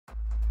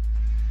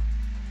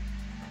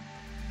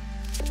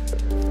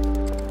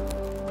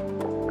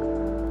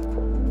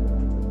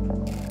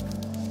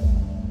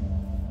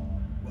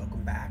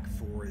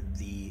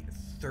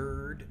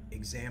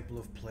sample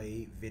of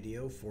play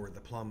video for the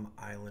Plum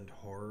Island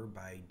Horror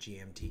by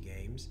GMT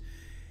Games.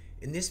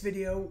 In this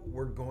video,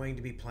 we're going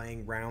to be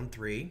playing round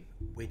 3,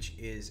 which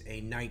is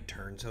a night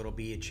turn, so it'll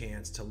be a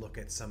chance to look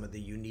at some of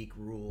the unique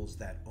rules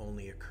that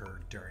only occur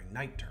during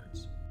night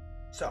turns.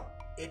 So,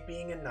 it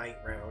being a night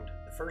round,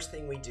 the first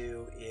thing we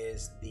do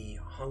is the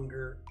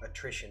hunger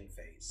attrition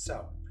phase.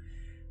 So,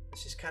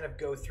 let's just kind of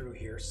go through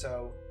here.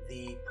 So,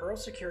 the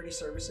PIRLSS Security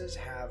Services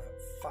have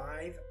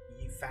 5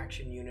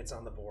 faction units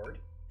on the board,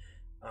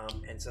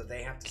 and so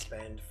they have to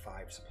spend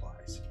 5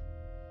 supplies. So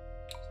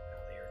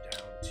now they are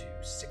down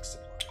to 6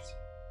 supplies.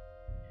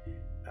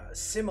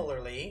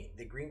 Similarly,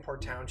 the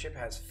Greenport Township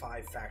has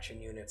 5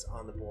 faction units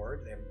on the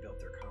board. They haven't built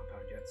their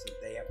compound yet, so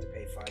they have to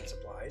pay 5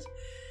 supplies.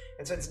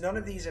 And since none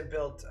of these have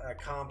built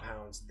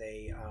compounds,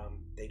 they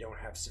don't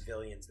have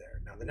civilians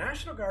there. Now, the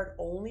National Guard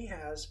only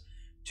has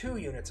 2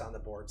 units on the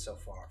board so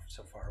far.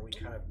 We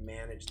kind of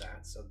manage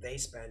that, so they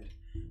spend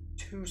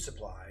 2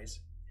 supplies.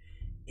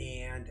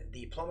 And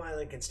the Plum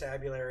Island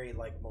Constabulary,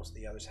 like most of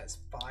the others, has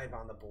 5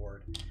 on the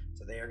board,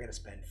 so they are going to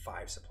spend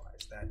 5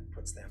 supplies. That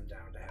puts them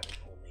down to having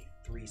only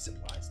 3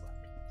 supplies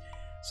left.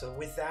 So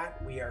with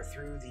that, we are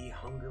through the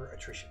hunger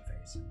attrition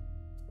phase.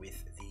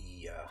 With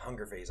the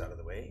hunger phase out of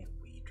the way,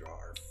 we draw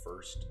our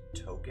first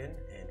token,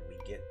 and we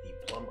get the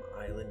Plum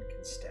Island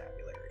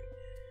Constabulary.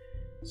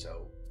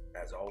 So,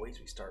 as always,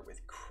 we start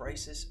with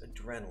Crisis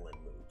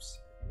Adrenaline moves.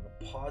 I'm going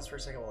to pause for a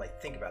second while I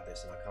think about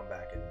this, and I'll come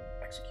back and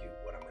execute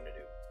what I'm going to do.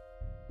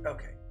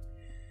 Okay,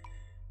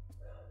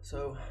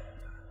 so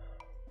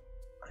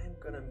I am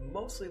going to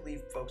mostly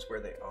leave folks where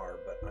they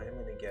are, but I am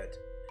going to get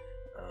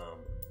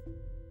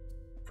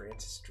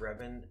Francis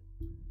Drebin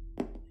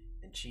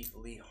and Chief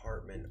Lee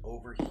Hartman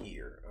over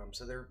here.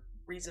 So they're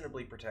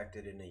reasonably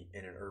protected in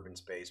an urban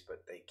space,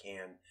 but they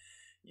can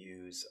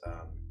use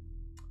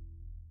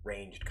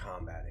ranged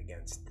combat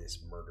against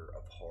this Murder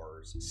of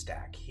Horrors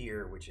stack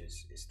here, which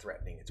is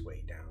threatening its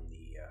way down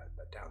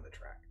the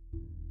track.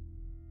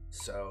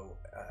 So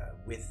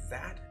with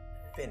that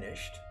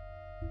finished,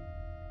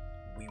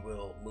 we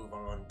will move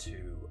on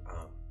to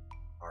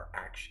our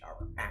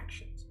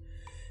actions.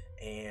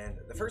 And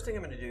the first thing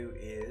I'm going to do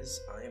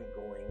is I am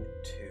going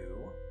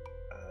to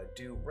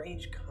do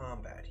ranged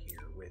combat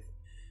here with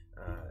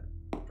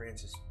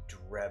Francis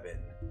Drebin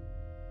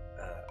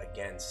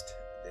against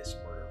this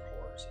Murder of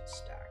Horrors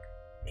stack.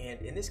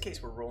 And in this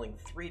case, we're rolling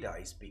 3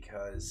 dice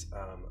because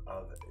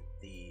of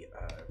the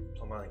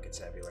Plum Island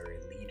Constabulary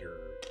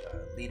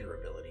leader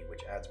ability,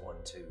 which adds 1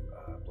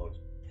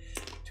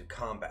 to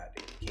combat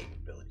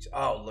capabilities.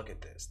 Oh, look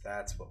at this.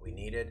 That's what we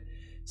needed.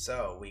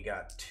 So we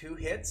got 2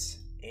 hits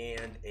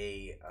and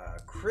a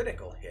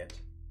critical hit.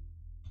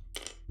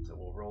 So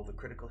we'll roll the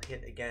critical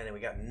hit again, and we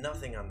got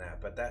nothing on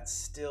that, but that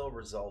still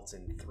results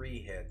in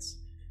 3 hits,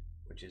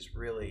 which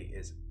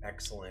is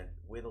excellent.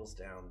 Whittles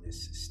down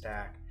this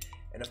stack.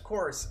 And of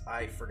course,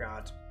 I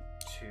forgot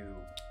to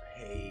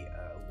pay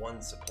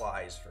 1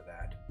 supplies for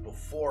that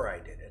before I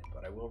did it,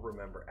 but I will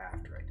remember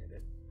after I did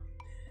it.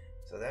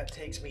 So that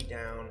takes me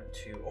down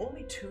to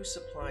only 2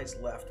 supplies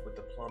left with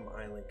the Plum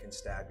Island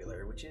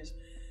Constabulary, which is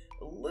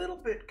a little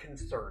bit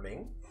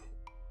concerning.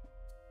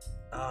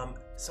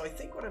 So I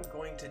think what I'm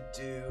going to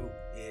do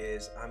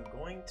is I'm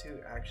going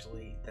to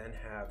actually then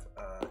have,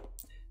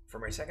 for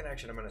my second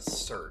action, I'm going to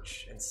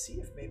search and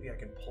see if maybe I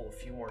can pull a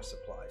few more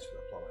supplies for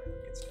the Plum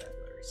Island Constabulary.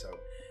 So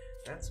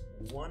that's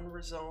 1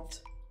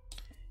 result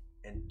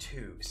and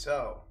 2.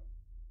 So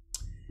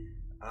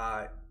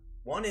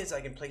 1 is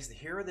I can place the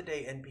Hero of the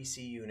Day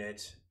NPC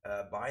unit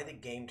by the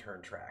game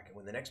turn track, and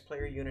when the next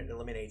player unit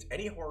eliminates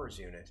any Horrors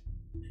unit,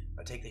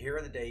 take the Hero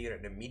of the Day unit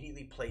and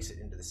immediately place it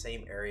into the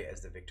same area as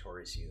the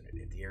victorious unit.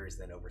 If the area is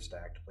then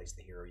overstacked, place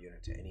the hero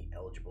unit to any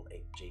eligible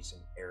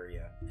adjacent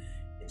area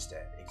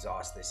instead.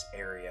 Exhaust this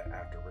area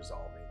after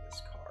resolving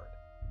this card.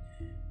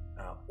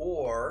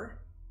 Or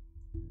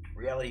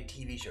reality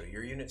TV show.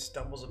 Your unit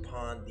stumbles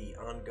upon the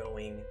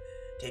ongoing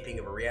taping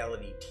of a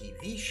reality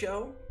TV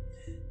show.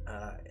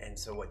 And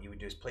so what you would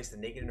do is place the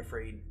Naked and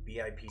Afraid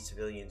VIP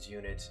civilians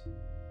unit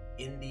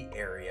in the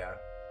area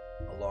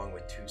along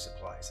with 2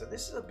 supplies. So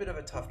this is a bit of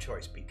a tough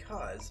choice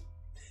because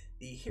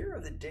the Hero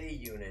of the Day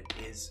unit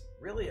is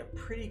really a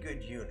pretty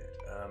good unit.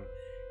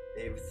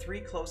 They have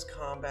 3 close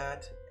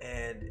combat,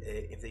 and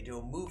if they do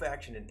a move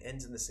action and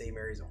ends in the same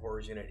area as a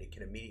Horrors unit, it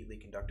can immediately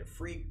conduct a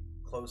free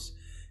close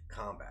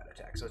combat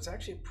attack. So it's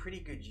actually a pretty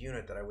good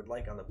unit that I would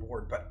like on the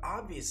board, but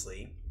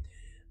obviously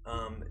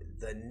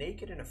the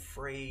Naked and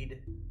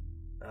Afraid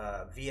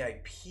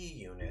VIP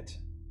unit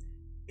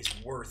is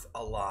worth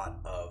a lot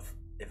of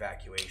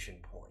evacuation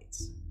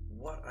points.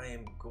 What I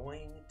am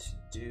going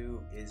to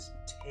do is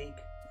take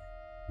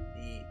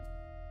the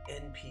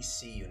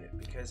NPC unit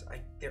because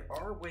there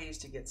are ways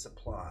to get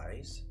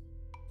supplies,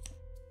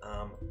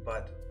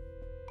 but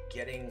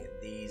getting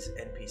these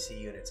NPC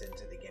units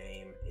into the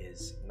game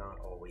is not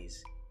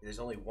always. There's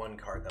only 1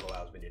 card that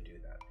allows me to do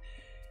that.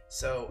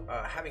 So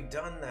having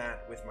done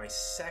that with my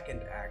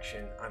second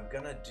action, I'm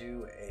gonna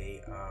do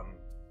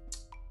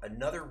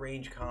another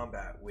range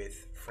combat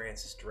with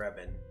Francis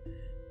Drebin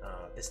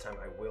This time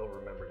I will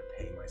remember to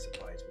pay my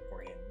supplies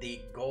beforehand.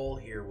 The goal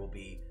here will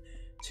be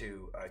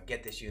to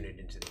get this unit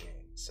into the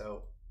game.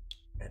 So,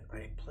 and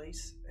I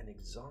place an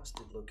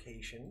exhausted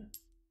location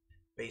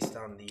based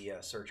on the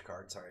search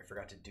card. Sorry, I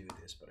forgot to do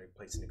this, but I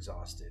place an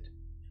exhausted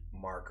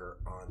marker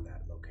on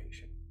that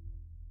location.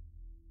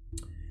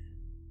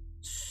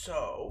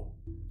 So,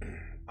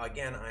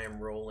 again, I am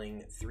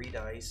rolling 3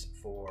 dice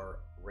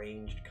for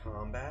ranged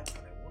combat,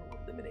 and I want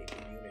to eliminate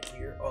a unit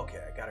here. Okay,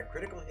 I got a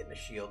critical hit and a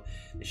shield.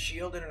 The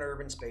shield in an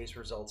urban space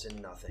results in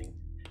nothing,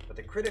 but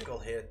the critical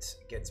hit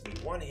gets me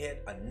 1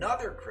 hit,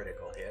 another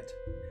critical hit,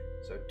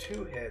 so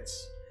 2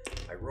 hits.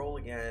 I roll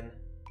again,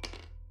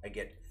 I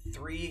get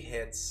 3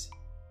 hits,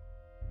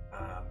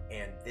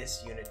 and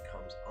this unit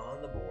comes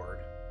on the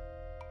board,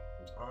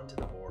 comes onto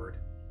the board.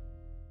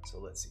 So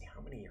let's see,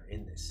 how many are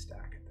in this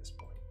stack at this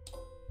point?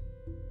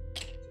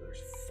 So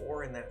there's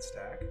 4 in that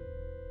stack.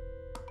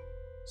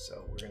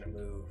 So we're going to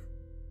move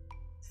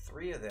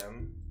 3 of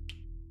them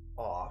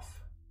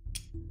off.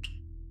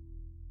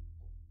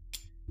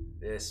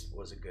 This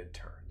was a good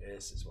turn.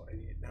 This is what I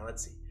needed. Now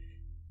let's see.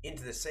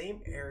 Into the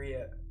same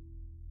area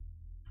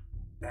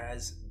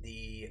as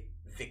the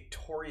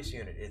victorious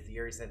unit. If the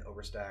area is then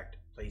overstacked,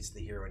 place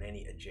the hero in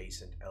any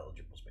adjacent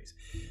eligible space.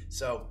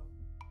 So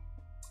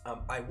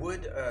I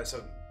would,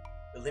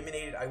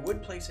 eliminated, I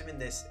would place him in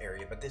this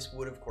area, but this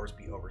would of course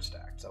be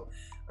overstacked. So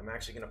I'm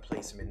actually going to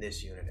place him in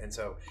this unit. And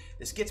so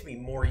this gets me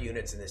more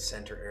units in this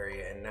center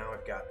area. And now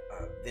I've got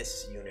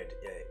this unit,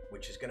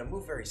 which is going to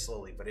move very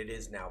slowly, but it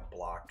is now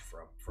blocked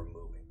from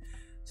moving.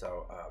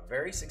 So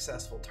very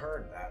successful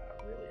turn that.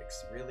 I'm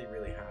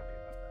really happy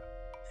about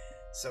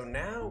that. So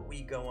now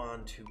we go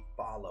on to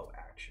follow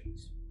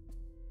actions.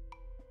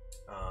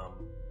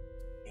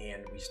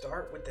 And we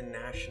start with the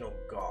National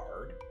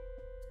Guard.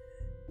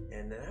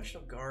 And the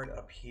National Guard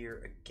up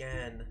here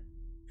again,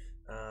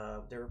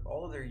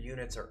 all of their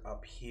units are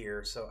up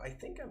here. So I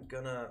think I'm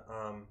gonna,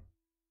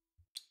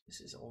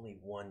 this is only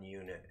 1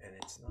 unit and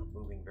it's not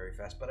moving very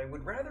fast, but I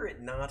would rather it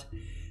not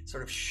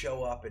sort of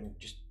show up and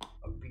just,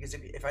 because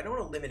if I don't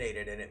eliminate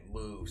it and it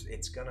moves,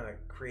 it's gonna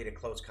create a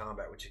close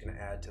combat, which is gonna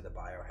add to the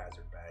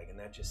biohazard bag, and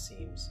that just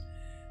seems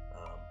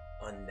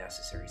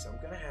unnecessary. So I'm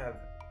gonna have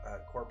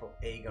Corporal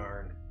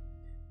Agarn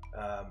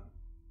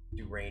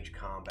do range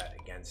combat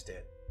against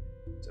it.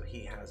 So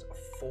he has a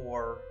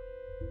 4,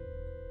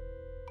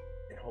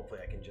 and hopefully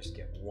I can just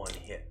get 1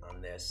 hit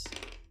on this.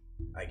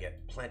 I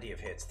get plenty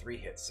of hits, 3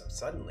 hits, so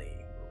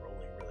suddenly we're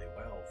rolling really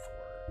well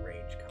for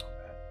range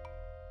combat.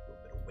 A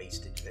little bit of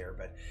wastage there,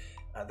 but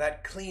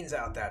that cleans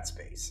out that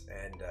space,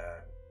 and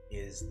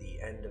is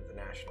the end of the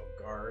National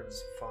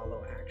Guard's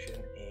follow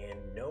action,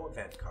 and no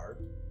event card.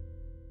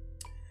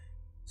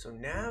 So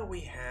now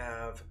we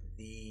have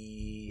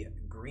the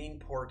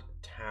Greenport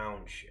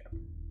Township.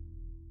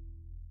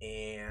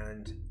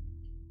 And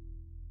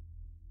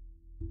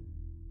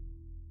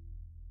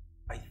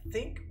I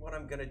think what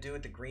I'm going to do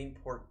at the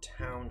Greenport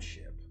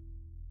Township,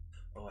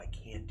 oh, I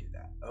can't do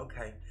that.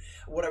 Okay.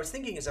 What I was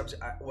thinking is,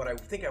 what I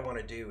think I want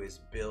to do is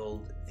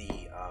build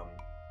the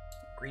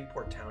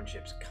Greenport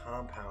Township's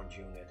compound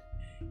unit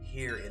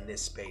here in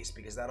this space,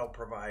 because that'll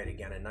provide,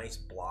 again, a nice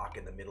block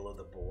in the middle of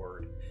the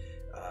board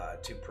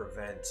to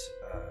prevent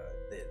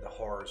the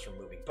horrors from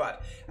moving.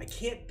 But I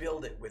can't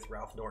build it with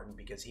Ralph Norton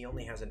because he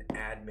only has an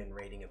admin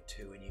rating of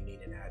 2, and you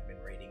need an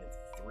admin rating of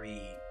 3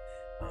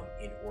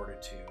 in order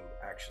to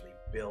actually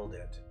build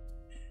it.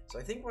 So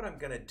I think what I'm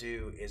going to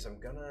do is I'm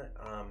going to,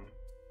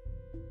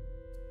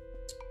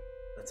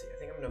 let's see, I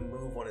think I'm going to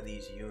move one of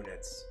these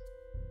units.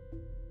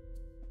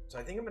 So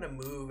I think I'm going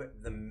to move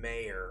the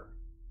mayor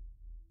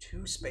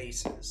 2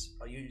 spaces.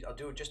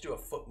 I'll just do a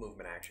foot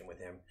movement action with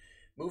him.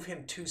 Move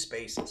him 2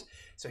 spaces.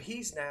 So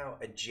he's now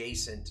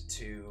adjacent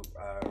to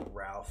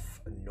Ralph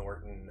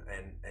Norton,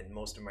 and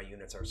most of my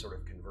units are sort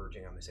of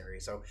converging on this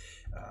area. So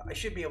I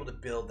should be able to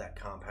build that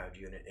compound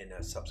unit in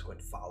a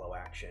subsequent follow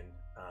action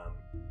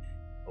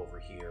over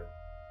here.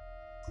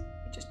 Let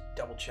me just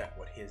double check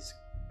what his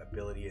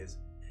ability is.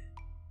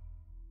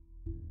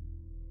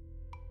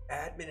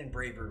 Admin and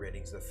bravery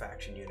ratings of the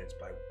faction units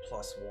by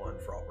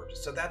 +1 for all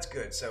purchases. So that's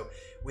good. So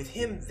with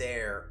him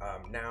there,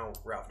 now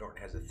Ralph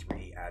Norton has a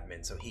 3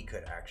 admin, so he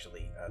could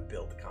actually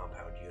build the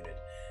compound unit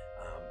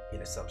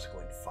in a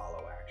subsequent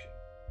follow action.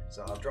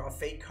 So I'll draw a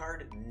fate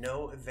card,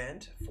 no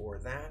event for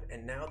that.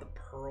 And now the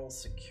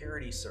PIRLSS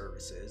Security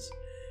Services,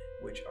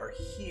 which are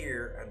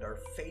here and are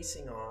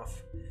facing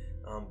off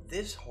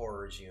this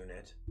horrors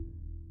unit.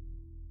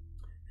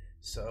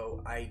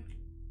 So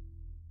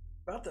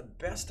about the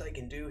best I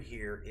can do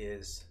here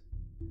is,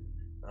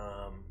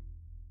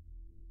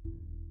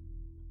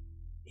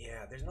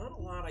 yeah, there's not a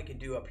lot I can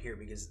do up here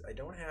because I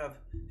don't have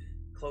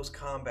close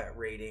combat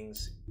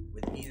ratings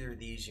with either of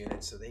these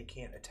units, so they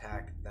can't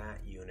attack that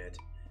unit.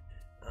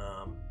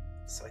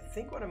 So I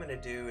think what I'm going to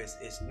do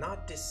is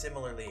not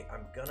dissimilarly,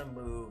 I'm going to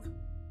move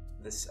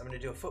this. I'm going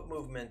to do a foot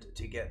movement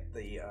to get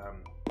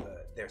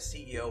their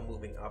CEO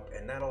moving up,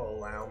 and that'll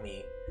allow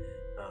me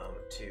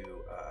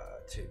to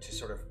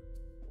sort of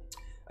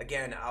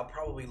Again, I'll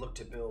probably look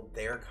to build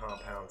their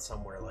compound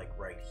somewhere like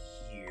right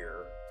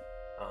here,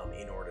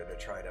 in order to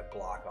try to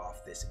block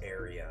off this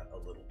area a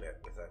little bit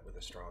with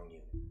a strong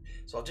unit.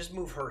 So I'll just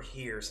move her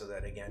here so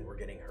that, again, we're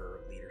getting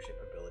her leadership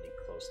ability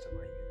close to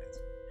my units.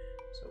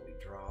 So we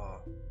draw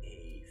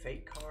a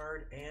fate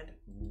card and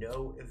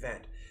no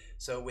event.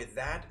 So with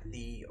that,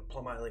 the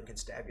Plum Island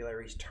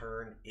Constabulary's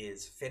turn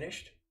is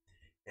finished,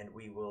 and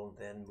we will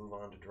then move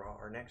on to draw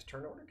our next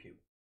turn order cube,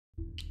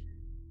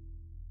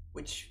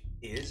 which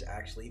is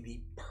actually the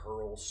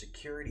PIRLSS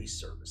Security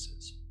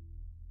Services.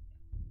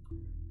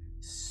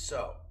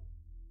 So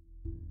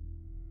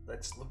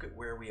let's look at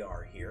where we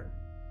are here.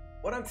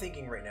 What I'm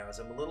thinking right now is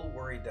I'm a little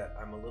worried that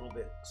I'm a little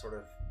bit sort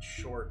of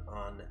short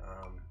on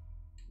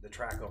the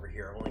track over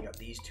here. I've only got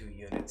these 2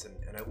 units,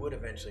 and I would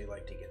eventually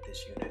like to get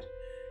this unit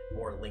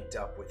more linked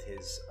up with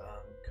his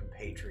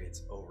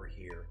compatriots over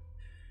here.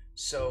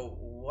 So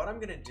what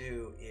I'm going to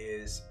do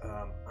is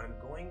I'm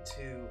going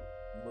to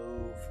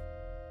move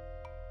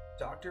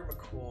Dr.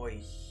 McCoy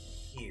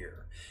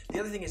here. The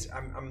other thing is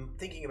I'm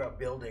thinking about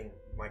building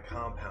my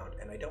compound,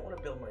 and I don't want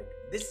to build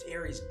this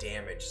area's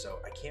damaged, so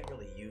I can't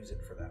really use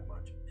it for that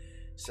much.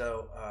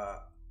 So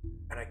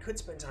and I could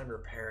spend time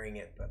repairing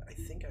it, but I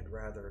think I'd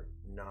rather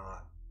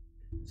not.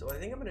 So what I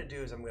think I'm going to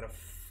do is I'm going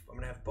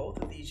to have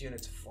both of these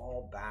units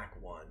fall back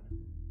 1,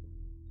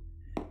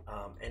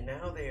 and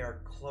now they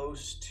are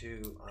close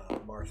to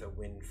Martha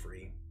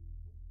Winfrey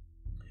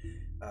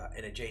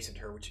and adjacent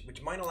to her,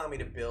 which might allow me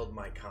to build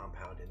my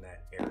compound in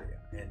that area.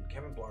 And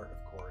Kevin Blart,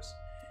 of course,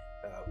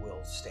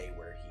 will stay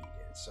where he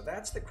is. So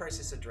that's the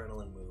Crisis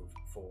Adrenaline move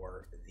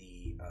for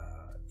the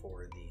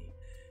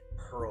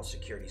PIRLSS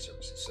Security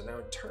Services. So now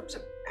in terms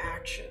of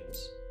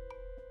actions,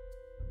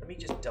 let me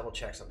just double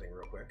check something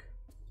real quick.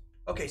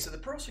 Okay, so the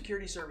PIRLSS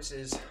Security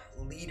Services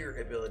leader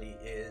ability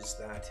is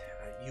that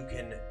you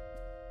can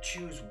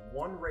choose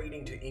 1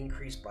 rating to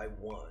increase by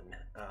 1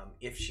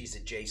 if she's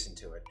adjacent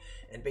to it,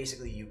 and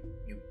basically you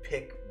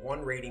pick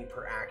 1 rating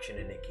per action,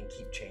 and it can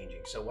keep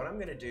changing. So what I'm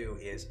going to do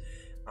is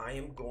I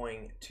am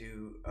going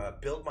to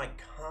build my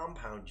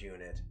compound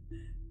unit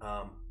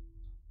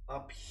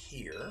up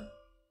here,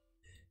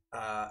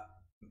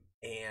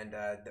 and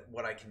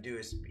what I can do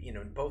is,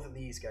 both of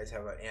these guys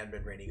have an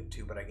admin rating of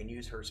 2, but I can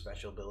use her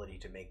special ability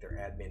to make their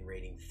admin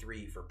rating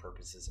 3 for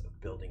purposes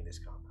of building this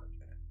compound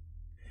unit.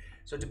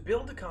 So to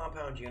build a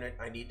compound unit,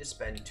 I need to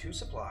spend 2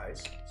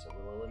 supplies. So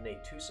we'll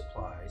eliminate 2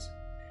 supplies.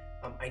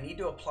 I need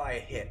to apply a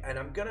hit, and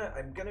I'm gonna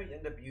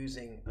end up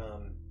using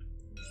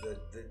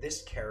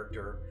this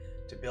character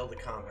to build a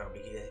compound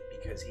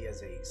because he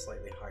has a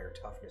slightly higher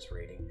toughness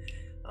rating,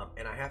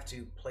 and I have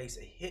to place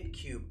a hit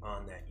cube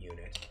on that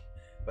unit.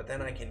 But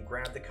then I can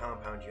grab the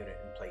compound unit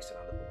and place it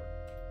on the board.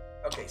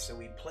 Okay, so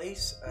we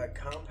place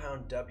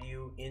compound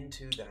W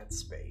into that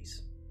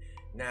space.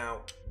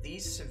 Now,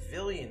 these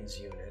civilians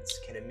units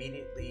can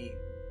immediately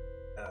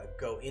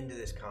go into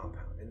this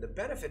compound. And the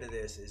benefit of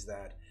this is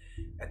that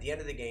at the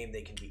end of the game,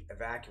 they can be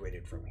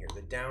evacuated from here.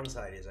 The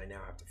downside is I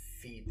now have to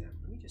feed them.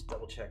 Let me just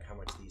double check how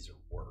much these are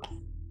worth.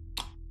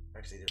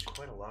 Actually, there's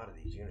quite a lot of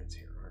these units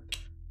here, aren't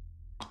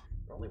there?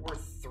 They're only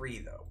worth 3,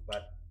 though.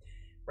 But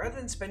rather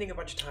than spending a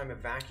bunch of time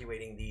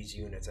evacuating these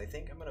units, I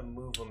think I'm going to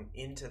move them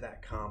into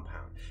that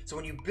compound. So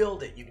when you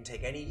build it, you can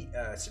take any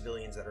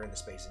civilians that are in the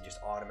space and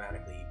just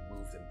automatically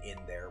move them in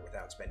there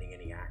without spending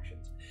any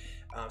actions.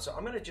 So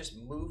I'm going to just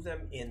move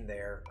them in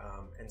there,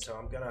 and so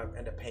I'm going to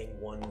end up paying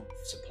 1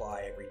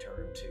 supply every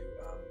turn to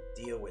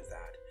deal with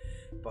that.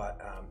 But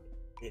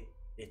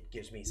it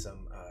gives me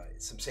some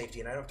safety,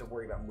 and I don't have to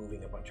worry about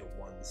moving a bunch of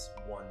 1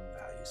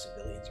 value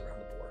civilians around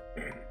the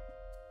board.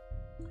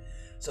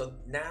 So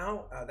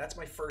now that's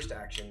my first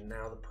action.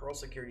 Now the PIRLSS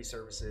Security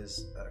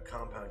Services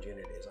compound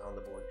unit is on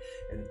the board.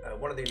 And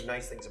one of the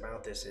nice things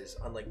about this is,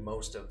 unlike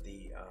most of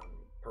the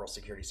PIRLSS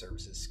Security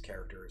Services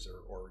characters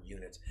or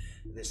units,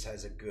 this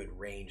has a good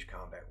range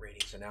combat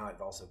rating. So now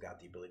I've also got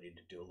the ability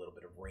to do a little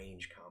bit of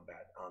range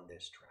combat on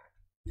this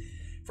track.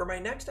 For my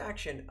next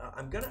action,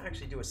 I'm going to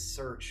actually do a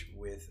search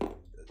with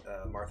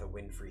Martha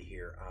Winfrey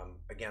here.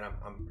 Again,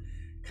 I'm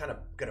kind of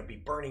going to be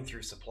burning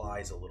through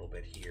supplies a little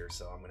bit here,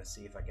 so I'm going to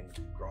see if I can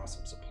draw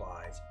some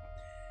supplies.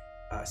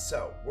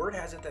 So, word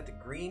has it that the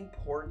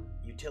Greenport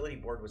Utility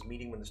Board was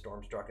meeting when the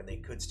storm struck, and they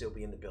could still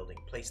be in the building.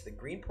 Place the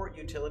Greenport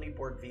Utility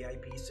Board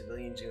VIP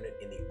Civilians Unit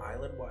in the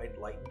island-wide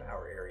light and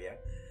power area,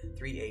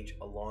 3H,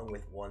 along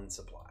with 1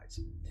 supplies.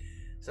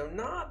 So,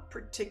 not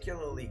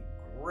particularly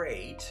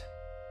great,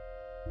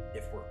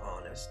 if we're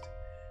honest.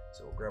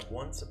 So, we'll grab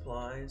 1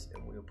 supplies,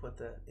 and we'll put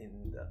that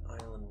in the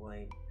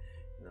island-wide,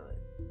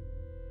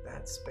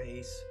 that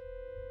space.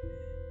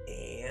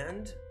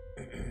 And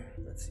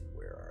let's see,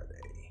 where are they?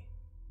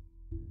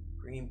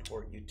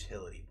 Greenport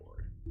Utility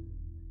Board.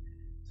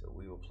 So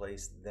we will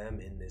place them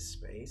in this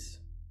space.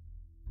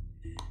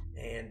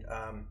 And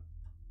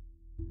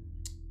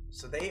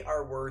so they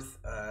are worth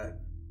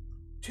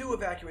 2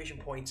 evacuation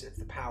points if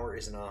the power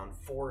isn't on,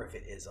 4 if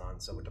it is on.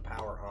 So with the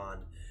power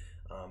on,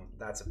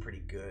 that's a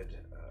pretty good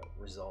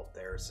result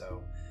there.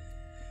 So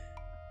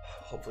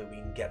hopefully we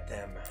can get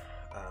them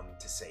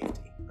to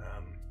safety.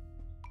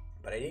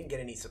 But I didn't get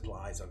any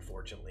supplies,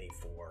 unfortunately,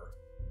 for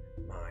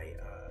my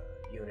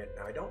unit.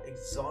 Now, I don't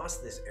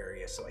exhaust this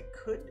area, so I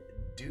could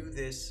do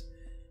this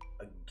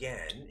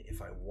again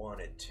if I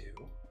wanted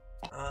to.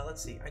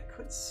 Let's see, I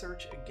could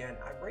search again.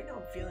 Right now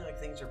I'm feeling like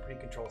things are pretty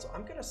controlled, so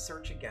I'm going to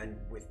search again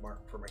with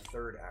for my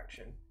third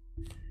action.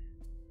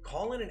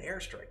 Call in an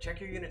airstrike.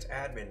 Check your unit's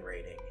admin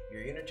rating.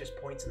 Your unit just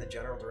points in the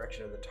general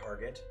direction of the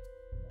target.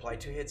 Apply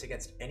 2 hits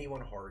against any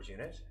one horrors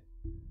unit.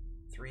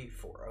 3,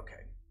 4,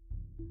 okay.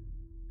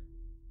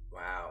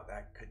 Wow,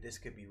 this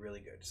could be really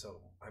good.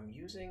 So I'm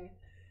using,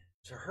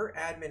 so her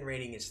admin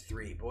rating is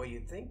 3. Boy,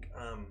 you'd think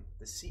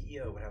the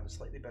CEO would have a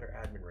slightly better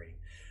admin rating.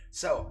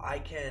 So I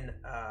can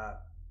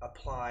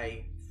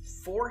apply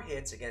 4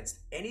 hits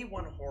against any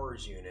one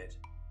horrors unit,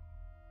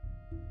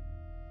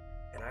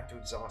 and I have to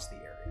exhaust the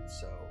area.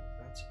 So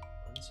that's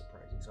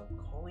unsurprising. So I'm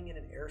calling in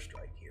an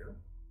airstrike here.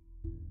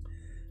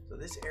 So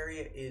this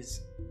area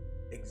is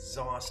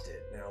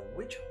exhausted. Now,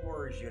 which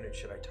horrors unit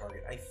should I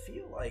target? I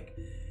feel like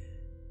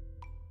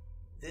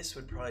this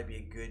would probably be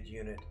a good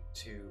unit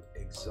to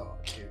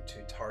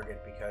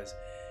target, because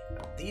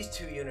these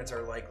 2 units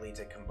are likely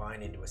to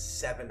combine into a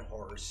 7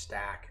 horror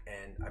stack,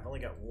 and I've only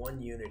got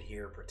 1 unit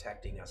here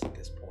protecting us at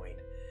this point.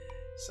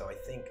 So I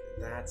think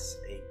that's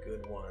a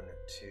good one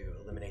to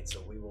eliminate.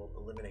 So we will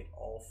eliminate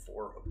all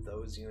 4 of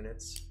those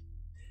units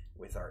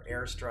with our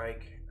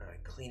airstrike,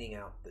 cleaning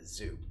out the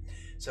zoo.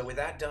 So with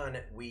that done,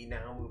 we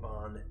now move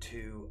on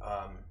to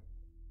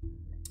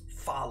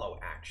follow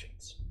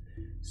actions.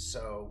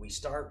 So we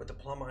start with the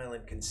Plum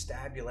Island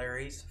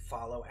Constabulary's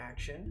follow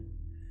action,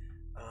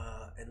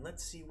 and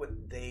let's see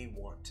what they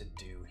want to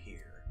do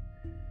here.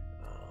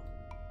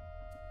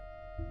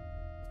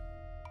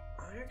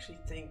 I actually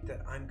think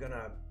that I'm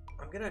gonna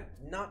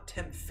not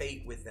tempt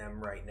fate with them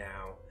right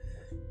now,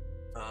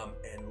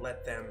 and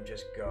let them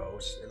just go.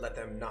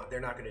 They're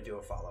not going to do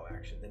a follow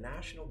action. The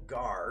National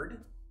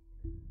Guard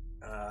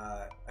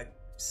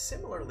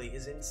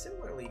is in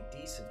similarly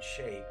decent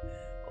shape.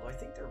 Although I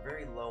think they're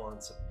very low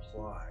on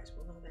supplies.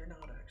 Well, no, they're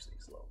not actually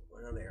slow.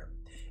 Well, they are.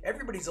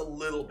 Everybody's a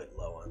little bit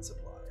low on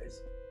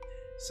supplies.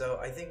 So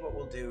I think what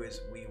we'll do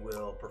is we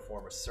will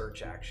perform a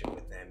search action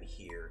with them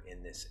here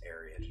in this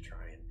area to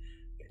try and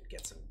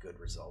get some good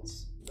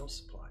results. No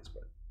supplies,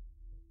 but...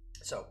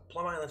 So,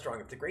 Plum Island Strong.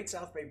 If the Great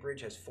South Bay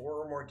Bridge has 4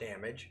 or more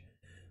damage,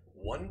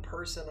 1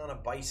 person on a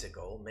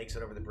bicycle makes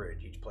it over the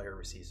bridge. Each player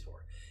receives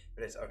 4.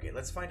 But it's okay.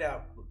 Let's find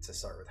out to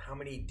start with how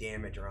many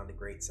damage are on the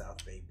Great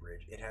South Bay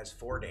Bridge. It has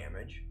 4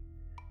 damage.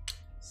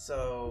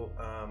 So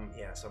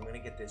yeah. So I'm going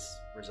to get this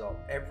result.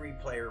 Every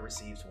player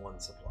receives 1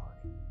 supply.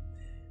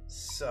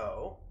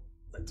 So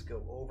let's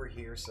go over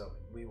here. So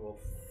we will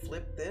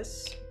flip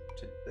this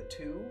to the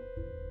 2.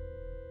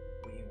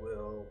 We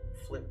will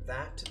flip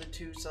that to the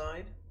 2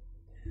 side.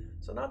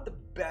 So not the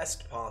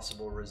best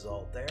possible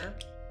result there.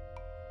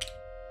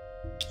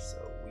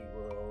 So we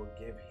will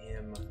give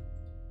him,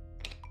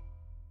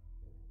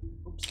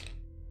 oops,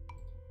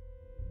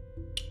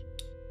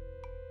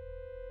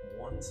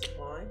 1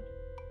 supply.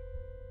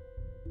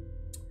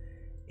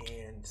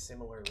 And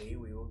similarly,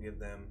 we will give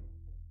them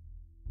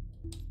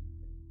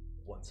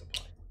 1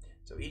 supply.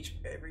 So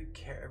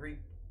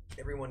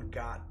everyone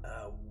got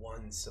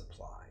 1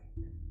 supply.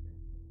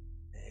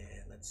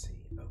 And let's see.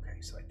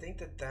 Okay, so I think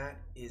that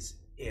is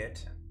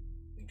it.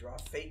 We draw a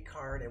fate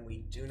card and we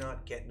do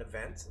not get an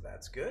event, so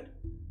that's good.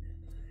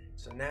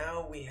 So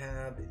now we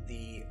have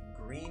the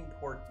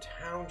Greenport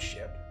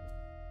Township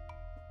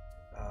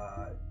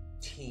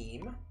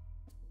team,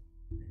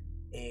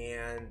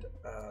 and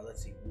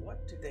let's see,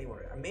 what do they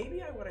want? Maybe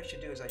what I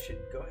should do is I should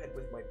go ahead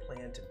with my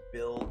plan to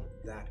build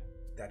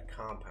that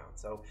compound.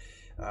 So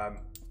the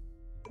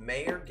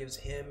mayor gives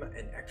him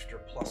an extra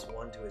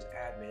 +1 to his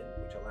admin,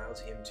 which allows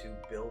him to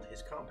build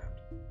his compound.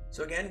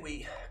 So again,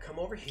 we come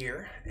over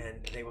here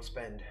and they will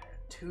spend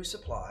 2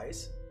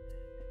 supplies.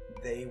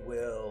 They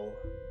will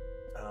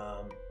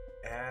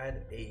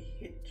add a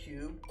hit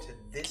cube to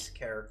this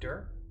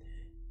character,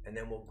 and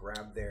then we'll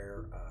grab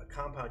their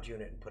compound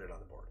unit and put it on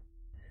the board.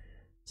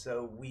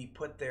 So we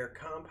put their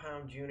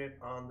compound unit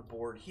on the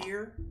board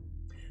here.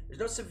 There's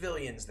no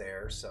civilians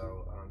there,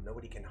 so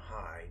nobody can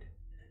hide.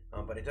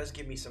 But it does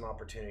give me some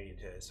opportunity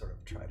to sort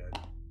of try to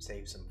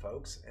save some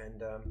folks.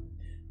 And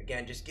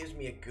again, just gives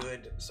me a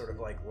good sort of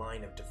like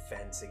line of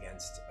defense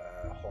against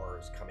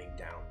horrors coming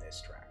down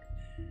this track.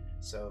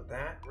 So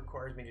that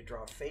requires me to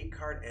draw a fate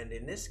card. And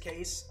in this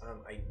case,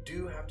 I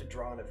do have to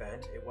draw an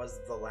event. It was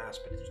the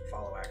last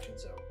follow action,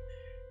 so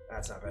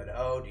that's not bad.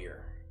 Oh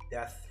dear.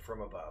 Death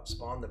from above.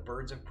 Spawn the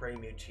Birds of Prey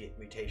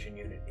mutation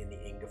unit in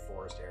the Inga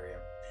Forest area.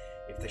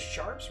 If the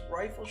Sharp's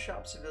Rifle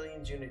Shop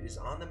Civilians unit is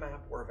on the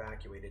map or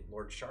evacuated,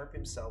 Lord Sharp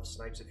himself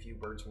snipes a few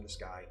birds from the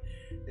sky.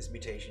 This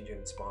mutation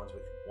unit spawns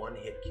with 1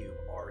 hit cube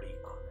already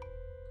on it.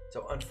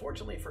 So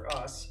unfortunately for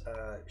us,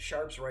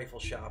 Sharp's Rifle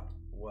Shop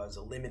was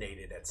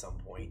eliminated at some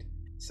point.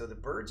 So the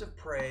Birds of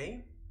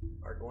Prey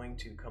are going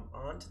to come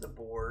onto the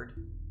board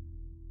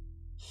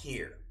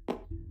here.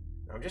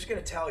 Now I'm just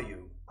going to tell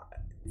you,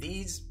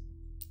 these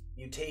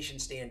mutation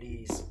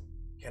standees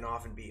can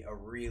often be a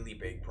really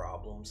big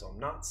problem. So I'm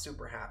not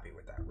super happy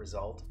with that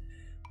result,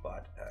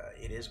 but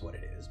it is what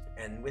it is.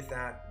 And with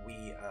that,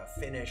 we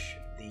finish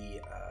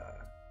the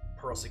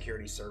PIRLSS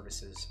Security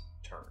Services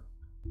turn.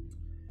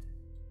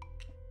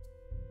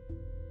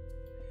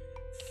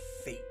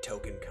 Fate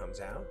token comes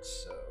out,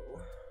 so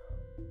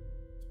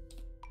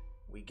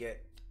we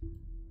get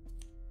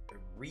a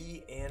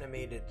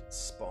reanimated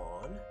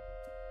spawn.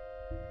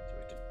 So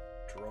we have to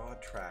draw a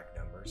track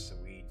number. So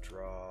we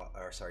draw,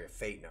 or sorry, a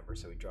fate number.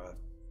 So we draw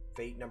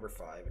fate number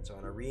 5. And so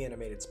on a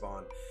reanimated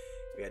spawn,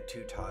 we had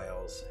 2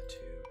 tiles to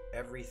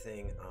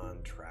everything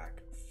on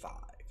track 5.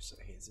 So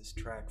here's this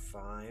track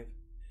 5.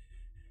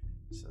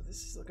 So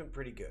this is looking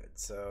pretty good.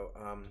 So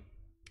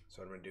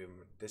so what I'm gonna do,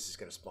 this is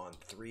gonna spawn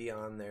 3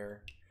 on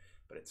there,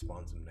 but it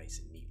spawns them nice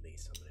and neatly.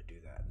 So I'm gonna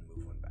do that and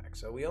move 1 back.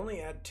 So we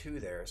only add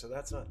 2 there, so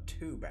that's not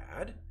too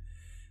bad.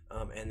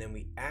 And then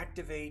we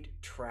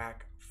activate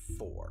track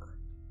 4.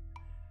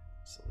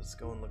 So let's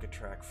go and look at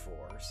track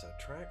 4. So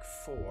track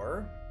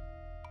 4.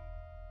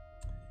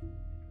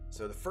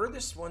 So the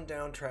furthest one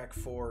down track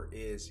 4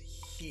 is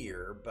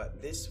here,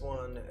 but this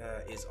one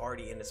is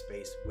already in a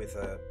space with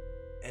a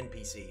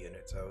NPC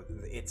unit, so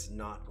it's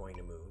not going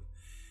to move.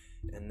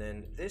 And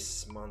then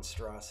this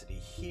monstrosity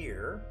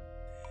here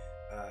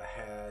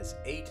has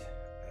 8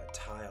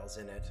 tiles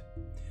in it,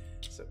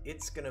 so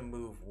it's going to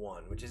move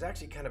 1, which is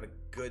actually kind of a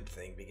good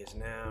thing, because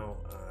now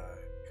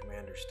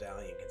Commander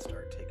Stallion can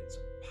start taking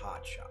some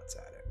pot shots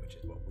at it, which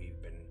is what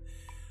we've been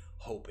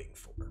hoping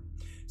for.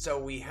 So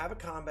we have a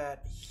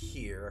combat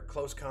here, a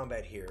close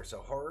combat here. So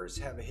horrors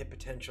have a hit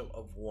potential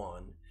of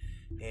 1,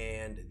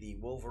 and the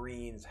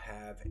Wolverines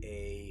have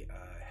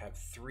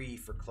 3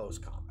 for close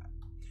combat.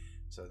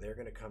 So they're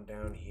going to come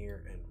down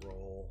here and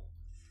roll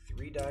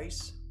 3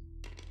 dice.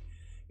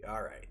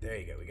 All right, there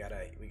you go. We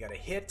got a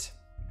hit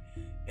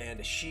and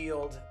a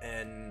shield,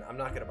 and I'm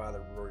not going to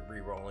bother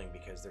re-rolling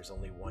because there's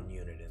only 1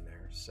 unit in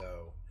there.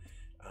 So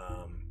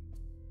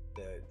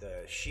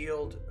the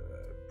shield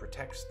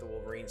protects the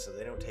Wolverines so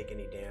they don't take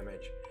any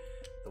damage.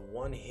 The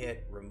 1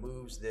 hit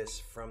removes this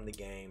from the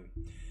game.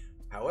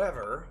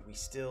 However, we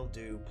still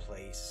do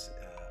place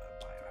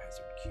a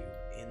biohazard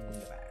cube in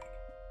the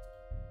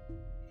bag,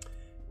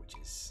 which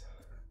is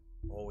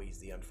always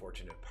the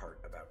unfortunate part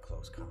about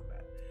close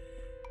combat.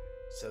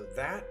 So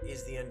that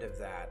is the end of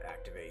that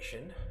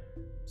activation.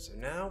 So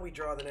now we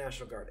draw the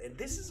National Guard, and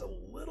this is a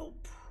little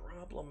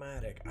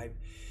problematic.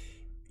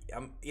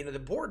 You know, the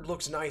board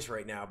looks nice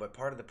right now, but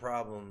part of the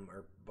problem,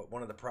 but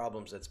one of the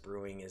problems that's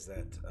brewing is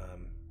that,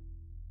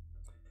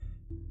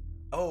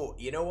 oh,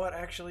 you know what,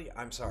 actually,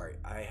 I'm sorry,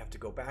 I have to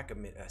go back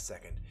a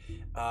second.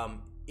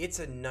 It's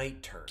a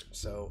night turn,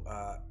 so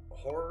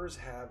horrors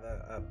have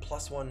a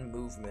 +1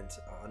 movement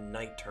on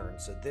night turn,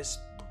 so this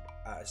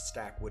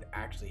stack would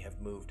actually have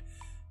moved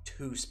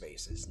 2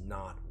 spaces,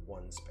 not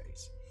 1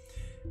 space.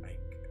 I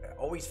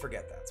always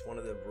forget that. It's one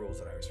of the rules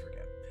that I always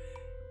forget.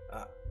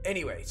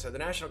 Anyway, so the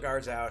National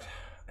Guard's out,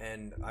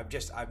 and I'm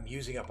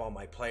using up all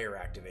my player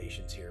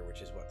activations here,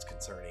 which is what's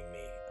concerning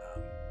me.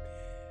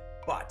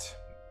 But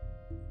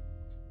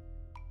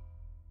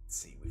let's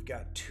see, we've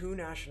got 2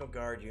 National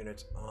Guard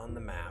units on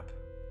the map.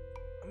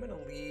 I'm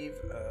gonna leave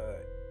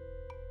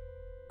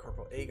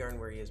Corporal Agarn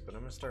where he is, but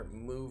I'm gonna start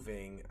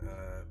moving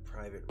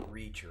Private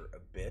Reacher a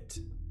bit.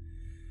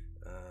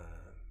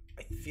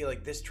 I feel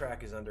like this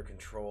track is under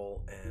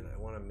control, and I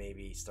want to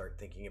maybe start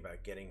thinking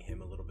about getting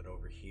him a little bit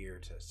over here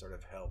to sort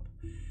of help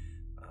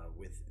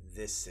with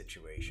this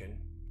situation.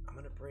 I'm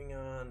going to bring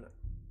on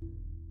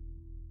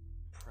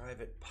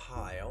Private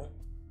Pile,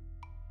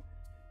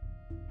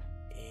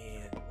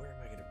 and where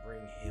am I going to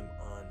bring him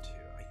onto?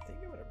 I think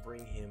I'm going to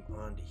bring him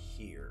onto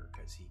here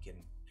because he can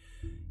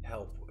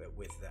help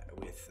with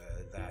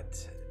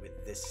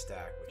this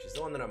stack, which is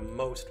the one that I'm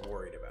most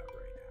worried about right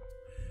now.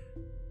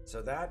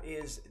 So that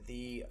is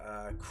the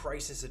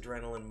crisis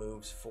adrenaline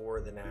moves for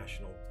the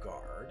National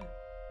Guard.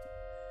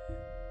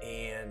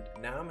 And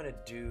now I'm going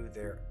to do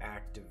their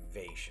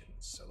activations.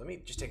 So let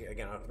me just take it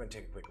again. I'm going to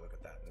take a quick look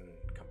at that and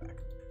come back.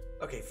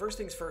 Okay, first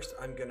things first,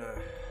 I'm going to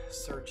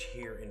search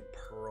here in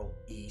Pearl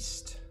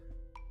East.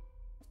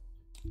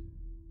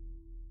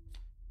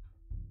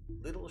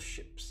 Little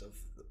ships of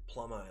the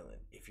Plum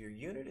Island. If your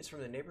unit is from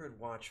the Neighborhood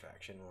Watch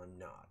faction, well, I'm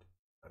not.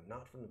 I'm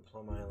not from the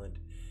Plum Island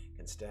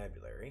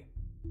Constabulary.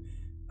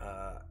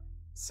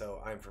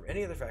 So I'm from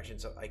any other faction,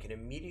 so I can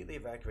immediately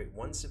evacuate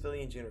 1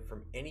 civilian's unit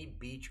from any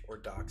beach or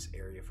docks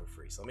area for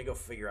free. So let me go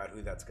figure out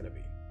who that's going to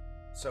be.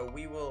 So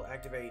we will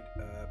activate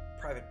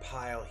Private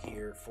Pile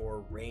here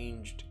for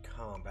ranged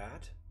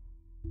combat.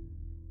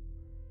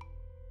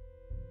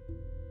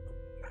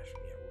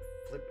 Actually, yeah,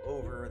 we'll flip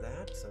over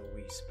that. So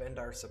we spend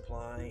our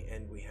supply,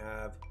 and we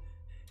have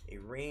a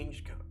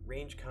range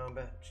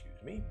combat.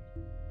 Excuse me.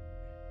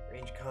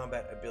 Range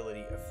combat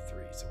ability of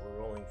 3. So we're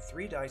rolling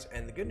 3 dice,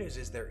 and the good news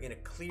is they're in a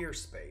clear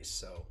space,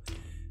 so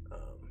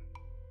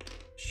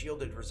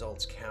shielded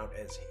results count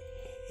as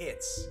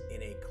hits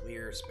in a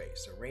clear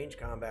space. So range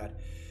combat,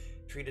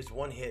 treat as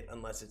 1 hit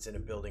unless it's in a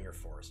building or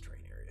forest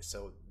terrain area.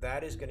 So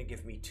that is going to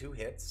give me 2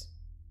 hits.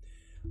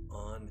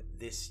 on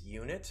this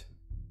unit.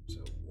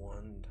 So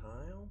 1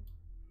 tile,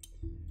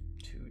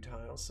 2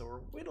 tiles. So we're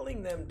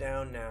whittling them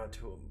down now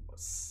to a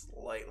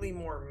slightly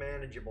more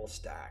manageable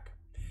stack.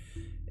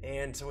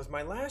 And so with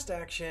my last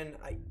action,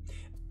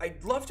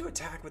 I'd love to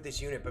attack with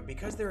this unit, but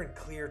because they're in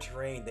clear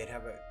terrain, they'd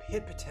have a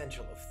hit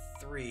potential of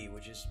 3,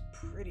 which is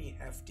pretty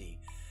hefty.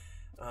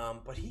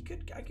 But I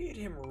could get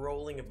him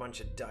rolling a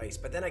bunch of dice,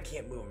 but then I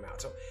can't move him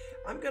out. So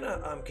I'm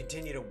gonna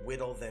continue to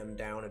whittle them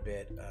down a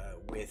bit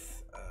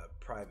with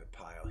Private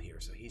Pile here.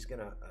 So he's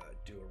gonna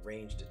do a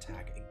ranged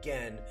attack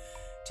again,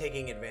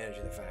 taking advantage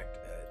of the fact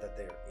that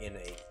they're in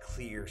a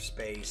clear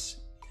space.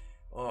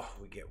 Oh,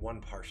 we get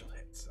 1 partial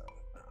hit, so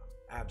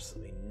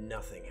absolutely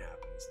nothing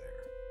happens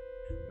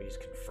there. Let me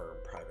just confirm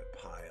Private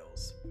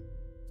Piles.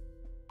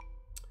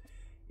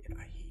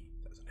 Yeah, he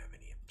doesn't have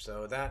any.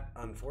 So that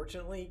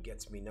unfortunately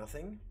gets me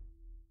nothing.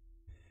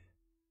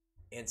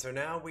 And so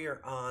now we are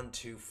on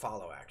to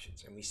follow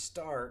actions, and we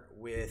start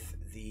with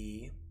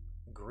the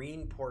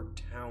Greenport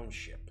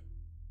Township.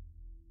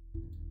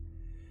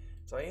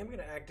 So I am going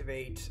to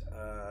activate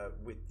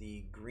with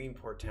the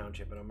Greenport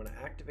Township, and I'm going to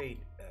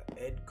activate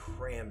Ed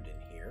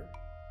Cramden here.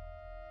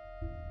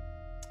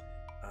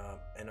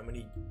 And I'm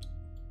going to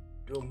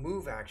do a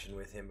move action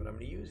with him, but I'm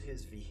going to use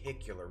his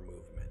vehicular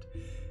movement.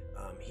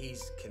 He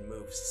can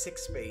move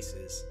 6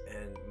 spaces,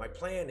 and my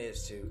plan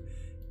is to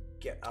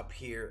get up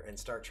here and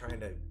start trying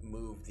to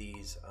move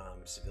these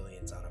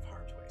civilians out of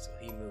harm's way. So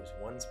he moves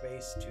 1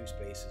 space, 2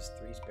 spaces,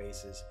 3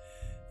 spaces,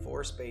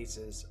 4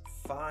 spaces,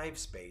 5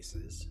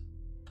 spaces,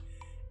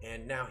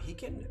 and now he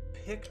can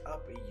pick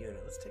up a unit.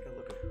 Let's take a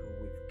look at who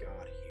we've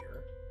got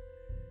here.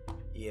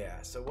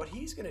 Yeah, so what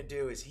he's going to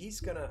do is he's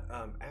going to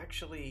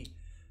actually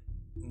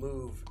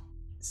move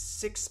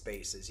 6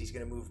 spaces. He's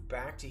going to move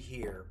back to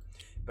here,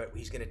 but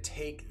he's going to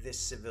take this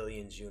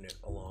civilians unit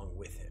along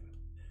with him.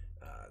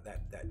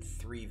 That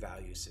 3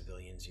 value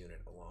civilians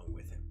unit along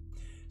with him.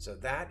 So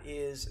that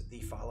is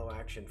the follow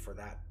action for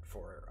that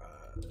for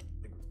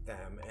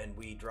them, and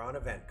we draw an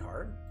event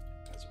card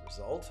as a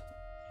result.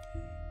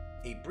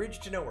 A bridge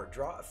to nowhere.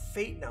 Draw a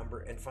fate number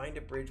and find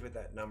a bridge with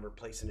that number.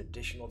 Place an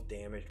additional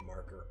damage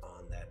marker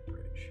on that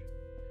bridge.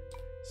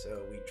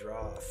 So we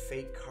draw a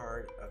fate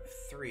card of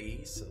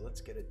 3. So let's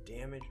get a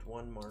damaged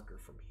 1 marker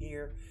from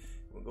here.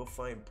 We'll go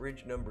find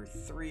bridge number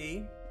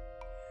 3.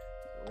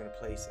 We're going to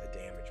place a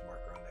damage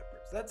marker on that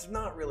bridge. That's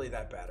not really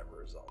that bad of a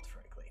result,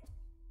 frankly.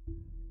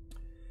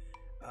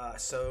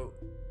 So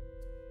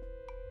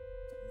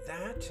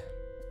that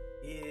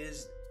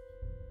is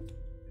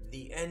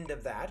the end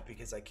of that,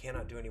 because I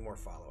cannot do any more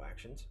follow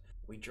actions.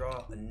 We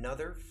draw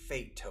another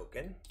fate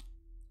token.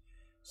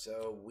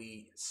 So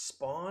we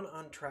spawn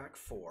on track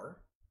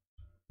 4.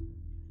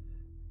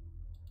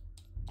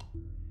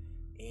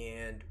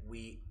 And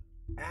we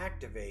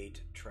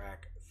activate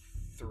track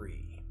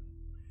 3.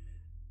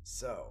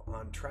 So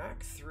on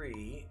track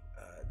 3,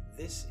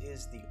 this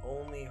is the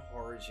only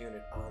horrors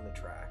unit on the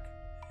track.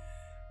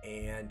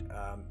 And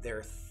there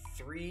are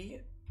 3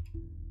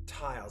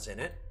 tiles in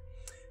it.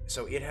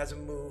 So it has a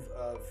move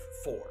of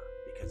 4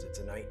 because it's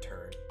a night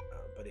turn,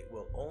 but it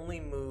will only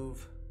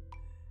move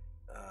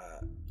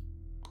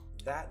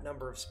that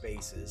number of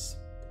spaces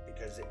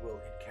because it will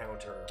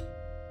encounter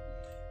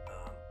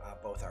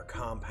both our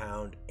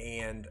compound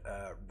and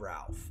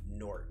Ralph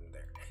Norton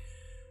there.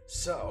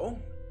 So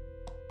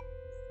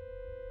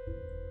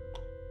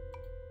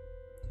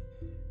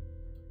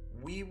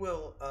we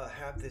will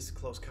have this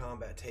close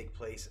combat take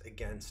place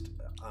against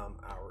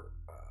our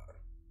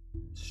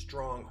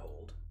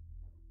stronghold,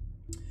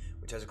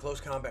 which has a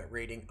close combat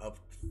rating of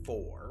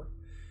 4.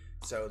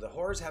 So the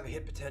horrors have a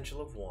hit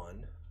potential of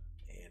 1,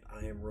 and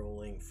I am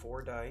rolling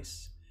 4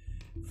 dice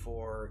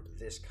for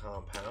this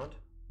compound,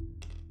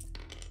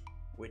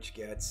 which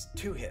gets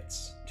 2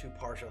 hits. 2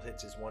 partial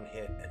hits is 1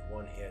 hit and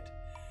 1 hit.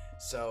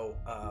 So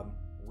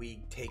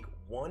we take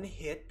 1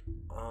 hit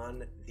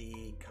on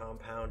the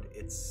compound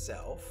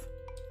itself.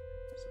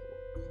 So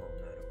we'll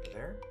clone that over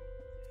there.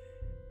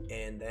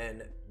 And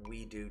then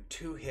we do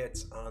 2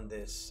 hits on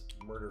this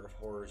Murder of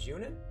Horrors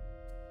unit.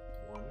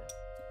 1,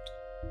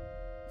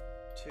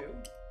 2,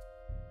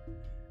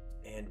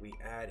 and we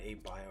add a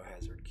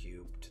biohazard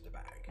cube to the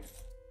bag.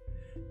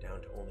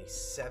 Down to only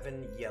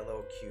 7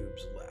 yellow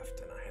cubes left,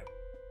 and I have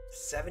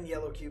 7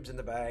 yellow cubes in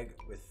the bag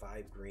with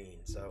 5 green.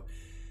 So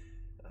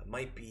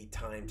might be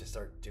time to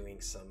start doing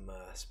some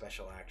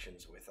special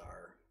actions with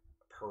our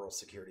PIRLSS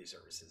Security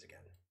Services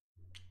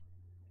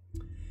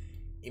again.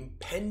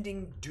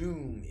 Impending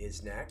Doom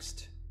is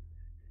next.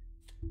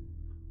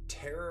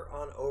 Terror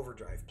on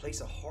Overdrive.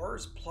 Place a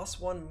horrors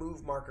 +1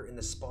 move marker in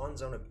the spawn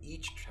zone of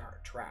each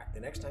track. The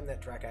next time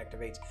that track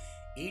activates,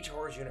 each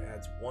horrors unit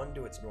adds 1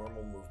 to its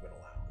normal movement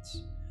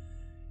allowance.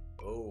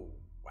 Oh,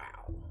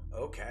 wow.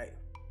 Okay.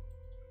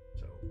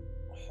 So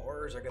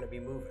horrors are going to be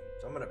moving.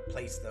 So I'm going to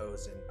place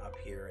those up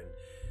here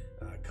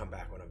and come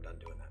back when I'm done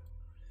doing that.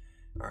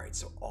 All right,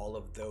 so all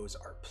of those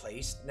are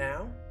placed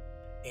now,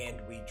 and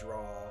we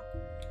draw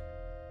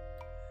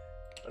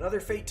another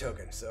fate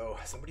token. So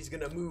somebody's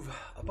gonna move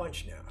a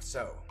bunch now.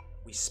 So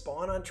we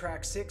spawn on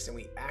track 6 and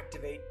we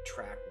activate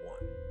track 1.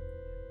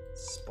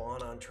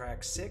 Spawn on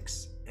track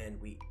 6 and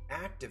we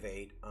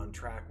activate on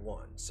track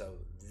 1. So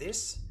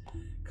this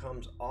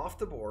comes off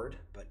the board,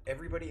 but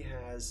everybody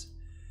has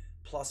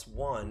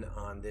 +1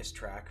 on this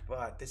track,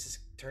 but this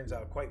turns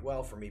out quite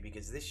well for me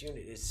because this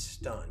unit is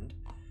stunned.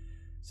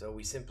 So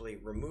we simply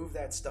remove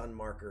that stun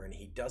marker and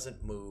he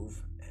doesn't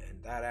move,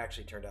 and that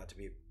actually turned out to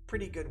be a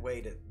pretty good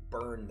way to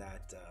burn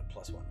that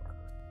 +1 marker.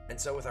 And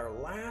so with our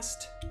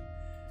last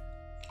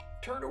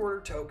turn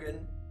order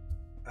token,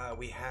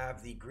 we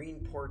have the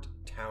Greenport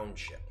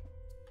Township.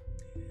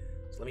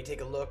 So let me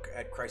take a look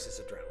at Crisis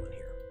Adrenaline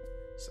here.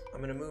 So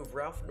I'm going to move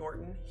Ralph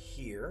Norton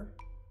here,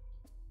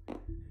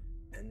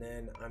 and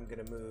then I'm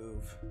going to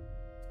move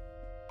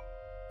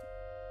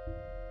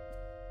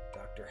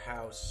Dr.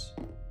 House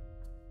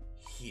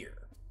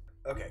here.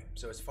 Okay,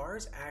 so as far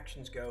as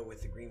actions go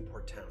with the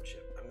Greenport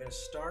Township, I'm going to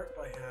start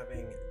by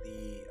having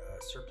the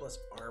Surplus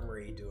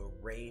Armory do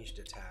a ranged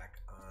attack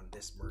on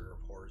this Murder of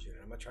Horrors unit.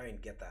 I'm going to try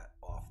and get that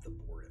off the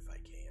board if I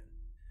can.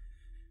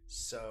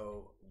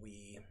 So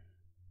we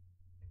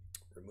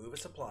remove a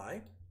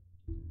supply,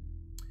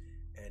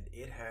 and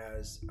it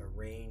has a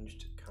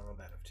ranged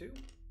combat of 2.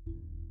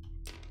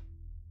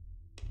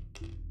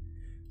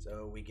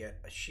 So we get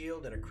a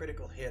shield and a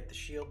critical hit. The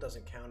shield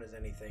doesn't count as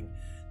anything.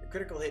 The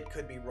critical hit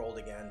could be rolled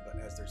again,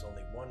 but as there's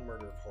only one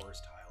Murder of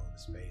Horrors tile in the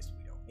space,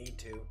 we don't need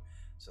to.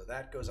 So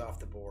that goes off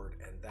the board,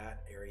 and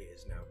that area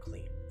is now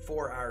clean.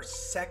 For our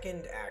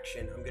second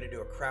action, I'm going to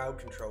do a crowd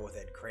control with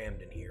Ed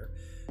Cramden here.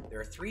 There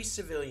are 3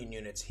 civilian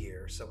units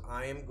here, so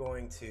I am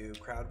going to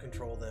crowd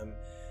control them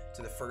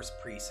to the 1st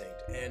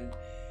precinct. And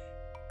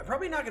I'm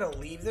probably not going to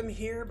leave them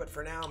here, but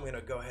for now I'm going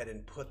to go ahead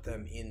and put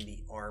them in the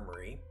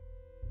armory.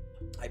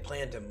 I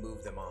plan to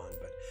move them on,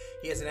 but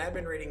he has an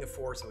admin rating of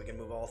 4, so we can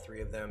move all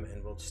 3 of them,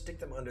 and we'll stick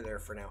them under there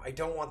for now. I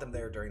don't want them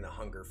there during the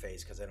hunger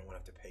phase because I don't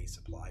want to have to pay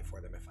supply for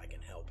them if I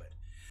can help it.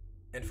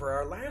 And for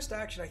our last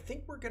action, I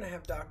think we're going to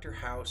have Dr.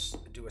 House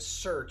do a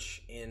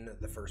search in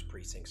the 1st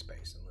precinct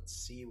space. And let's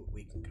see what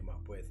we can come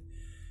up with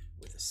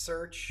a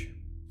search.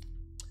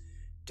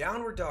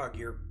 Downward Dog,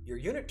 your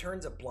unit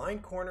turns a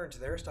blind corner, and to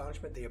their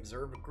astonishment, they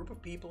observe a group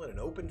of people in an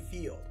open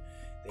field.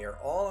 They are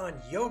all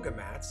on yoga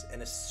mats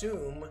and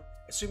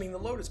assuming the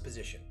lotus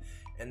position,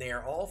 and they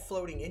are all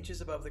floating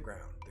inches above the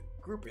ground. The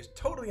group is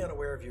totally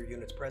unaware of your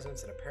unit's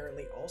presence and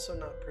apparently also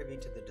not privy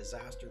to the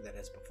disaster that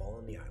has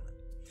befallen the island.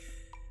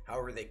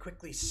 However, they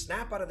quickly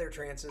snap out of their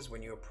trances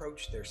when you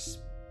approach their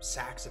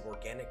sacks of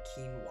organic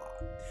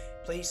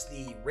quinoa. Place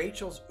the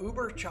Rachel's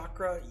Uber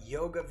Chakra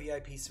Yoga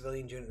VIP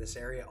civilian unit in this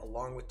area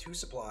along with 2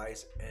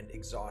 supplies and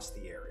exhaust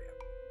the area.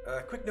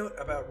 Quick note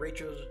about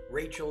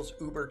Rachel's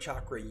Uber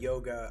Chakra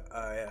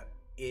Yoga.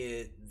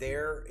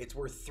 It's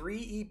worth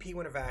 3 EP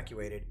when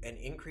evacuated and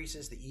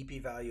increases the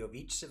EP value of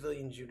each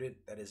civilian unit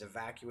that is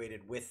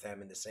evacuated with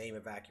them in the same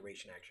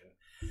evacuation action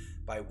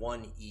by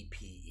 1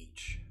 EP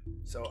each.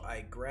 So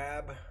I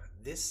grab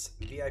this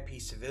VIP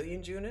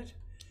civilian unit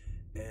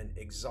and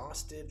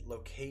exhausted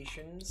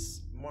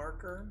locations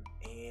marker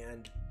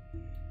and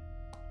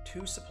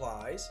 2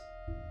 supplies.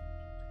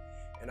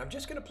 And I'm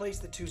just going to place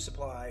the 2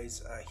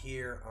 supplies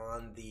here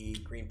on the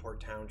Greenport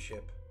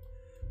Township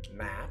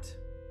mat.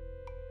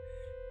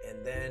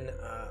 And then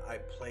I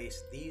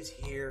place these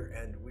here,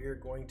 and we're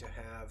going to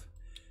have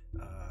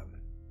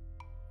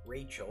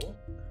Rachel,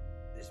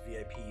 this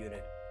VIP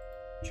unit,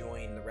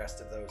 join the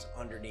rest of those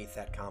underneath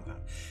that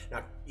compound.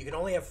 Now, you can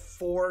only have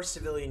 4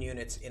 civilian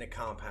units in a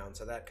compound,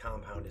 so that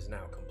compound is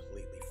now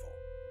completely full.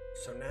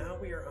 So now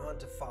we are on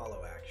to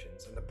follow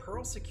actions, and the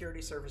PIRLSS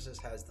Security Services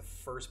has the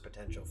first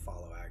potential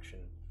follow action,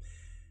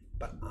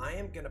 but I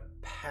am going to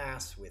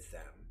pass with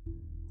them.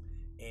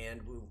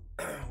 And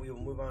we will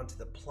move on to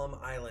the Plum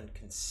Island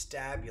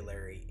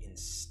Constabulary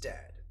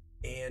instead.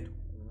 And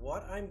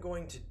what I'm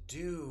going to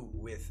do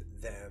with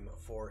them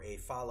for a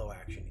follow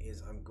action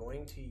is I'm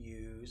going to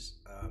use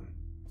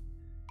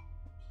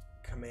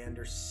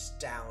Commander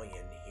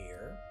Stallion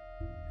here.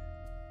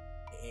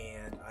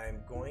 And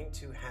I'm going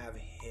to have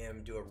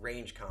him do a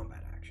range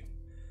combat action.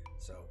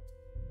 So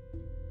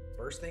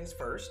first things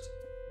first,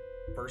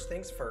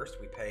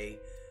 we pay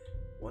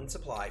 1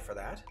 supply for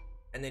that.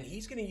 And then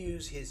he's going to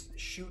use his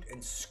shoot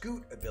and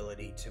scoot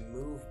ability to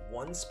move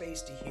 1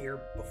 space to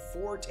here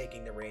before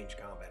taking the range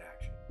combat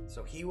action.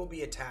 So he will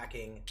be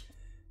attacking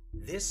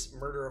this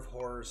Murder of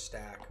Horrors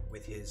stack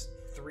with his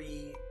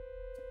 3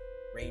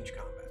 range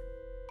combat.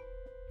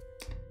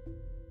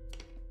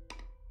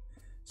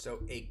 So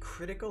a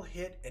critical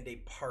hit and a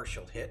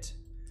partial hit.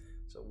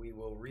 So we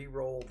will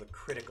re-roll the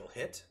critical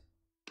hit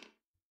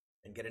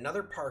and get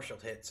another partial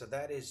hit. So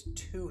that is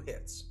 2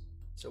 hits.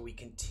 So we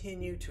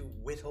continue to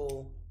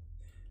whittle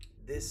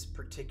this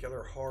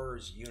particular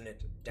horrors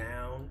unit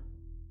down.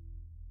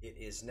 It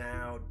is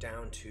now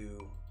down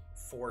to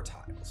 4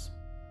 tiles.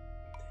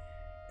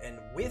 And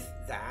with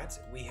that,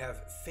 we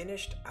have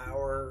finished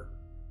our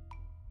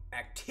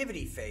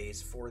activity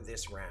phase for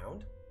this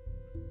round.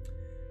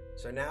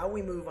 So now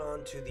we move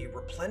on to the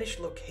replenish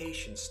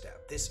location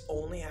step. This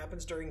only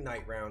happens during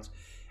night rounds,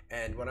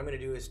 and what I'm going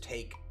to do is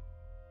take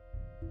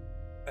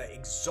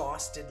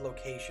exhausted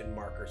location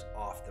markers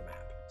off the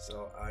map.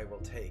 So I will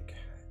take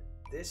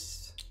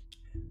this,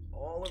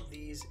 all of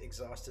these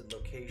exhausted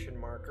location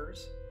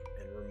markers,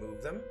 and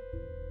remove them.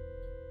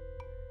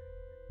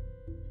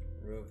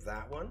 Remove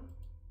that one.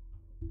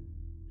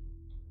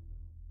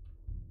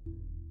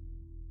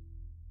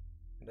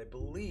 And I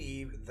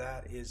believe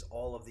that is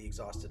all of the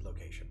exhausted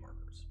location markers.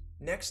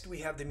 Next, we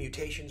have the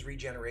mutations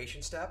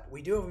regeneration step.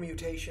 We do have a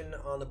mutation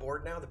on the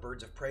board now, the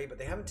Birds of Prey, but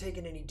they haven't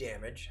taken any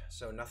damage,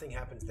 so nothing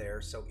happens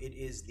there. So it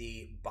is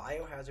the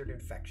biohazard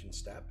infection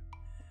step.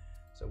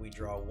 So we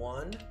draw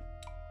 1,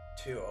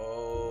 2,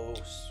 oh,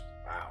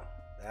 wow,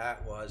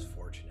 that was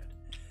fortunate.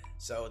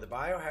 So the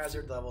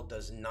biohazard level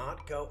does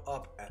not go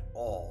up at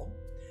all,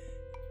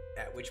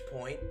 at which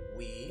point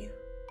we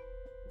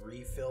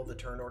refill the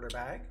turn order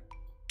bag,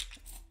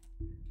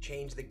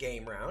 change the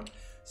game round.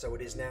 So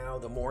it is now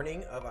the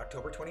morning of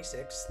October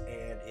 26th,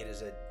 and it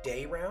is a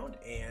day round,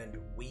 and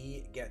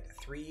we get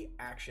 3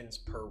 actions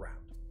per round.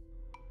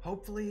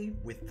 Hopefully,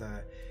 with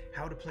the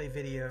how to play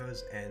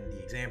videos and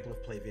the example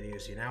of play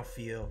videos, you now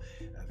feel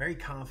very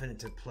confident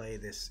to play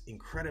this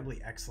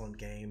incredibly excellent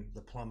game,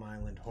 the Plum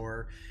Island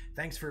Horror.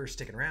 Thanks for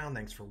sticking around.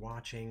 Thanks for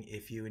watching.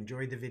 If you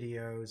enjoyed the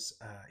videos,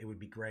 it would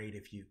be great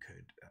if you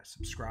could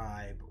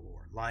subscribe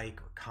or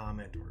like or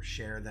comment or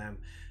share them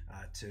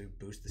to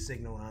boost the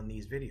signal on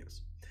these videos.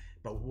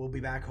 But we'll be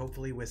back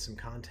hopefully with some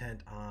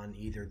content on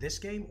either this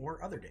game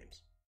or other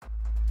games.